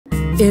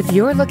If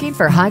you're looking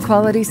for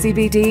high-quality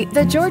CBD,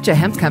 the Georgia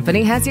Hemp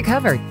Company has you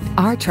covered.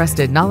 Our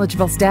trusted,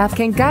 knowledgeable staff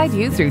can guide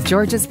you through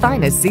Georgia's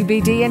finest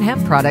CBD and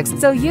hemp products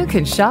so you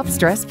can shop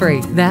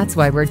stress-free. That's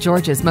why we're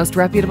Georgia's most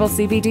reputable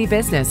CBD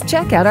business.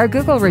 Check out our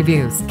Google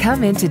reviews.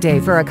 Come in today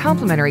for a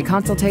complimentary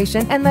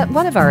consultation and let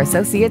one of our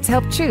associates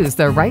help choose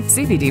the right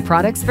CBD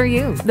products for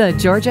you. The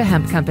Georgia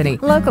Hemp Company,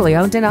 locally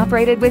owned and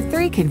operated with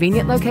 3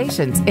 convenient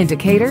locations in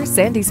Decatur,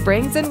 Sandy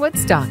Springs, and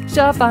Woodstock.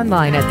 Shop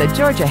online at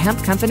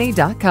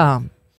thegeorgiahempcompany.com.